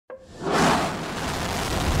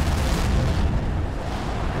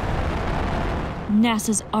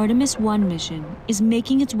NASA's Artemis I mission is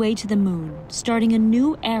making its way to the moon, starting a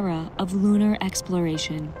new era of lunar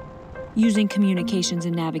exploration. Using communications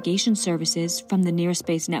and navigation services from the Near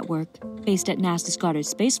Space Network, based at NASA's Goddard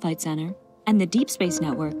Space Flight Center, and the Deep Space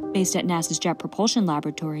Network, based at NASA's Jet Propulsion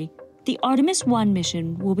Laboratory, the Artemis I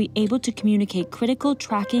mission will be able to communicate critical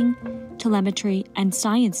tracking, telemetry, and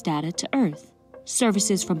science data to Earth.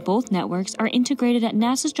 Services from both networks are integrated at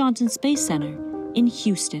NASA's Johnson Space Center in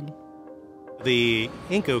Houston. The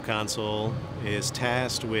INCO console is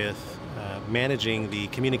tasked with managing the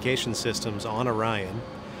communication systems on Orion,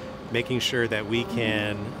 making sure that we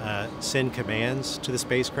can send commands to the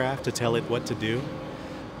spacecraft to tell it what to do,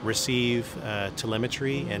 receive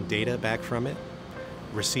telemetry and data back from it,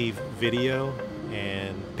 receive video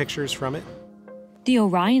and pictures from it. The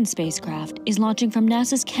Orion spacecraft is launching from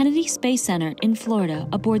NASA's Kennedy Space Center in Florida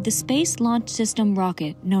aboard the Space Launch System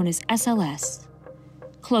rocket known as SLS.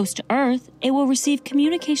 Close to Earth, it will receive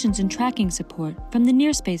communications and tracking support from the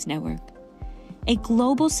Near Space Network, a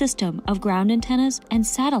global system of ground antennas and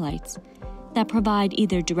satellites that provide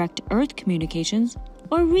either direct-to-Earth communications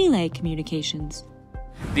or relay communications.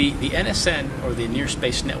 The NSN, or the Near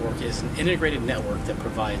Space Network, is an integrated network that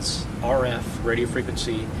provides RF, radio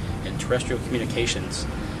frequency, and terrestrial communications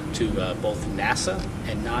to both NASA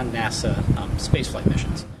and non-NASA spaceflight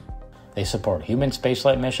missions. They support human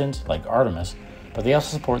spaceflight missions like Artemis, but they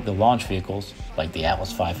also support the launch vehicles like the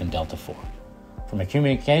Atlas V and Delta IV. From a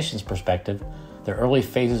communications perspective, the early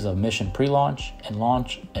phases of mission pre-launch and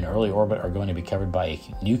launch and early orbit are going to be covered by a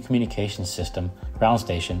new communications system, ground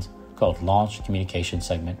stations, called Launch Communication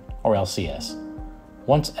Segment, or LCS.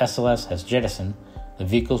 Once SLS has jettisoned, the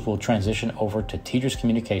vehicles will transition over to Tejas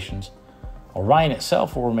Communications. Orion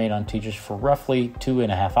itself will remain on Tejas for roughly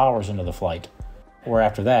 2.5 hours into the flight, or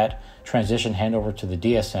after that, transition handover to the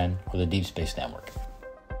DSN, or the Deep Space Network.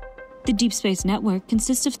 The Deep Space Network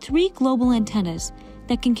consists of 3 global antennas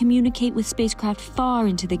that can communicate with spacecraft far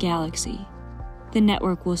into the galaxy. The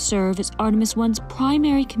network will serve as Artemis I's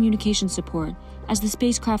primary communication support as the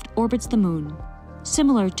spacecraft orbits the moon,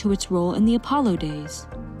 similar to its role in the Apollo days.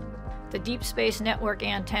 The Deep Space Network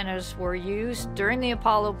antennas were used during the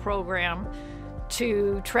Apollo program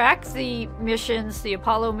to track the missions, the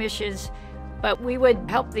Apollo missions, but we would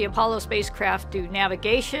help the Apollo spacecraft do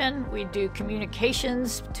navigation, we'd do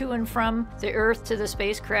communications to and from the Earth to the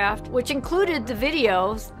spacecraft, which included the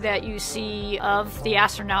videos that you see of the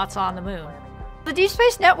astronauts on the moon. The Deep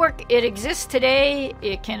Space Network, it exists today.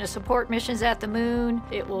 It can support missions at the moon.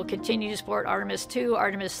 It will continue to support Artemis II,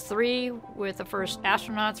 Artemis III, with the first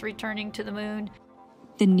astronauts returning to the moon.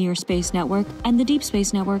 The Near Space Network and the Deep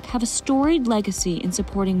Space Network have a storied legacy in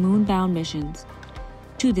supporting moon-bound missions.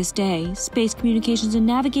 To this day, space communications and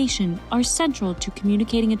navigation are central to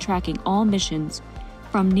communicating and tracking all missions,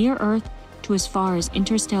 from near Earth to as far as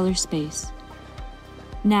interstellar space.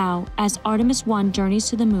 Now, as Artemis I journeys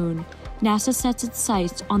to the moon, NASA sets its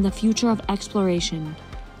sights on the future of exploration,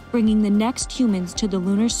 bringing the next humans to the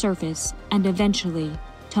lunar surface and eventually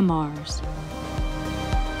to Mars.